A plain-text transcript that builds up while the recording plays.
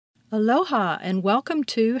Aloha and welcome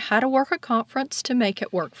to How to Work a Conference to Make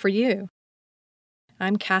It Work for You.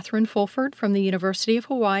 I'm Catherine Fulford from the University of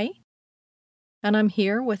Hawaii, and I'm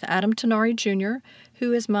here with Adam Tenari Jr.,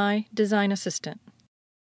 who is my design assistant.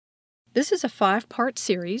 This is a 5-part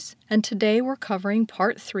series, and today we're covering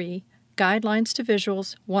Part 3, Guidelines to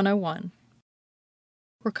Visuals 101.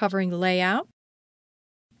 We're covering layout,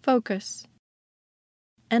 focus,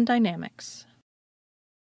 and dynamics.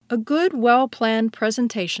 A good, well-planned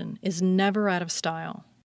presentation is never out of style.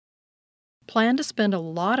 Plan to spend a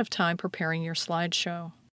lot of time preparing your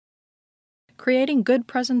slideshow. Creating good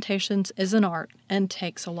presentations is an art and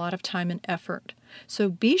takes a lot of time and effort, so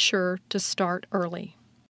be sure to start early.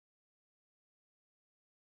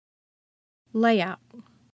 Layout.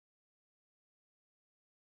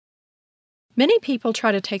 Many people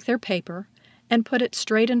try to take their paper and put it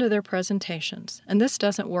straight into their presentations, and this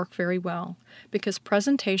doesn't work very well because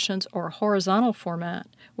presentations are a horizontal format,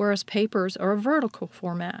 whereas papers are a vertical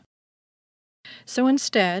format. So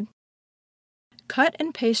instead, cut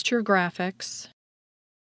and paste your graphics,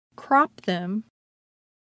 crop them,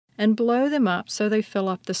 and blow them up so they fill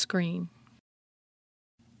up the screen.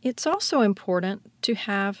 It's also important to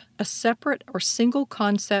have a separate or single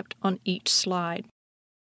concept on each slide.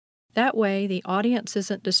 That way, the audience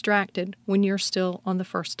isn't distracted when you're still on the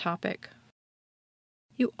first topic.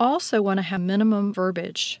 You also want to have minimum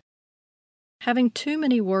verbiage. Having too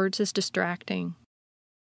many words is distracting.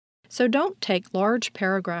 So don't take large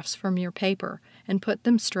paragraphs from your paper and put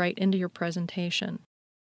them straight into your presentation.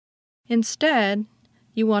 Instead,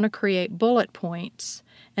 you want to create bullet points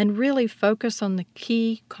and really focus on the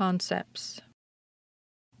key concepts.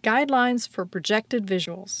 Guidelines for projected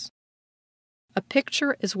visuals. A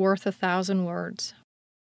picture is worth 1,000 words.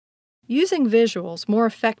 Using visuals more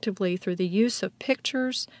effectively through the use of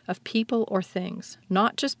pictures of people or things,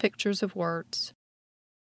 not just pictures of words.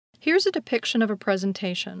 Here's a depiction of a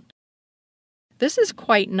presentation. This is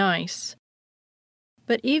quite nice,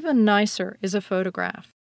 but even nicer is a photograph.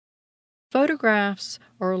 Photographs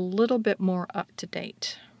are a little bit more up to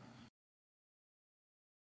date.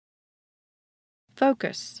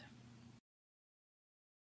 Focus.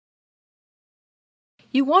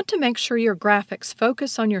 You want to make sure your graphics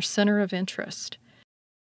focus on your center of interest.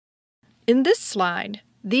 In this slide,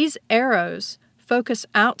 these arrows focus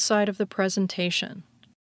outside of the presentation,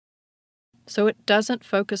 so it doesn't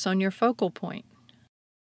focus on your focal point.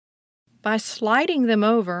 By sliding them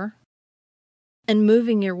over and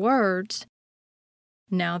moving your words,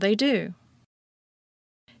 now they do.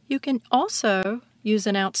 You can also use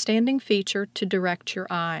an outstanding feature to direct your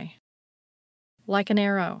eye, like an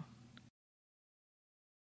arrow.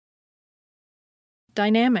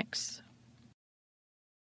 Dynamics.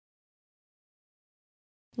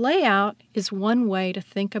 Layout is one way to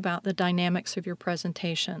think about the dynamics of your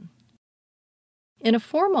presentation. In a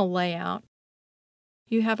formal layout,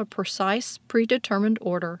 you have a precise, predetermined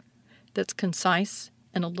order that's concise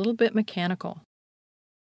and a little bit mechanical.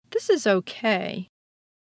 This is okay,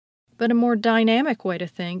 but a more dynamic way to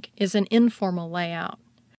think is an informal layout.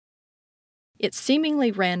 It's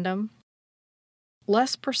seemingly random,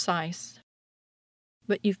 less precise,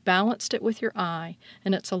 but you've balanced it with your eye,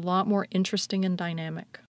 and it's a lot more interesting and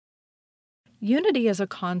dynamic. Unity is a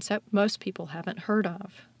concept most people haven't heard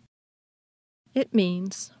of. It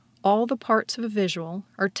means all the parts of a visual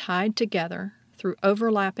are tied together through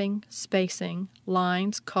overlapping, spacing,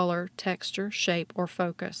 lines, color, texture, shape, or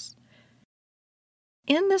focus.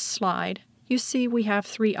 In this slide, you see we have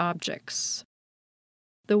 3 objects: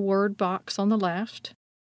 the word box on the left,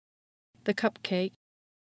 the cupcake,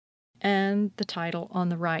 and the title on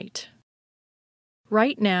the right.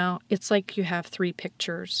 Right now, it's like you have 3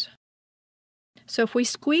 pictures. So if we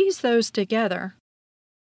squeeze those together,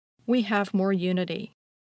 we have more unity.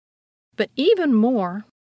 But even more,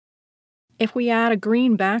 if we add a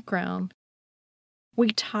green background, we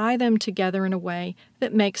tie them together in a way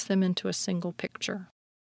that makes them into a single picture.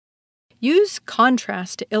 Use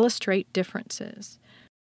contrast to illustrate differences.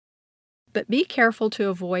 But be careful to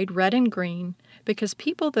avoid red and green because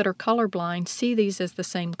people that are colorblind see these as the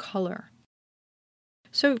same color.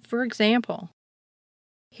 So, for example,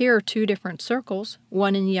 here are 2 different circles,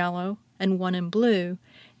 one in yellow and one in blue,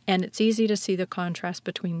 and it's easy to see the contrast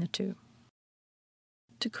between the 2.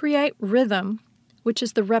 To create rhythm, which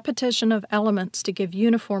is the repetition of elements to give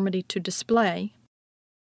uniformity to display,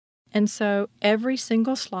 and so every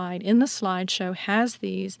single slide in the slideshow has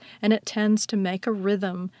these, and it tends to make a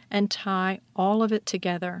rhythm and tie all of it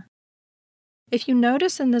together. If you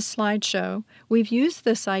notice in this slideshow, we've used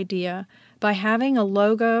this idea by having a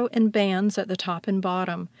logo and bands at the top and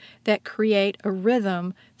bottom that create a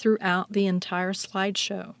rhythm throughout the entire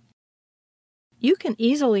slideshow. You can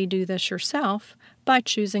easily do this yourself by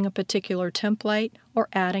choosing a particular template or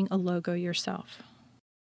adding a logo yourself.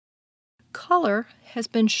 Color has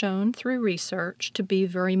been shown through research to be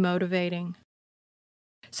very motivating.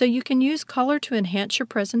 So you can use color to enhance your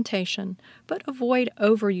presentation, but avoid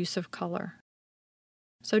overuse of color.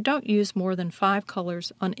 So don't use more than 5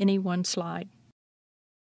 colors on any one slide.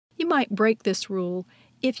 You might break this rule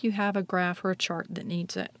if you have a graph or a chart that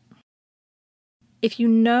needs it. If you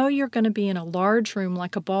know you're going to be in a large room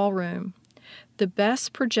like a ballroom, the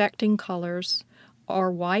best projecting colors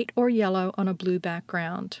are white or yellow on a blue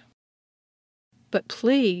background. But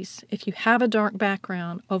please, if you have a dark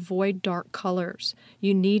background, avoid dark colors.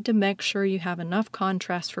 You need to make sure you have enough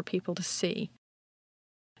contrast for people to see.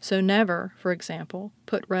 So never, for example,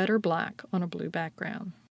 put red or black on a blue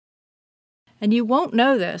background. And you won't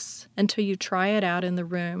know this until you try it out in the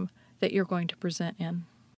room that you're going to present in.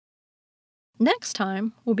 Next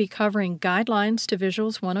time, we'll be covering Guidelines to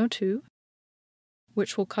Visuals 102,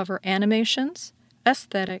 which will cover animations,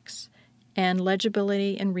 aesthetics, and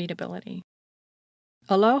legibility and readability.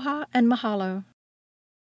 Aloha and mahalo.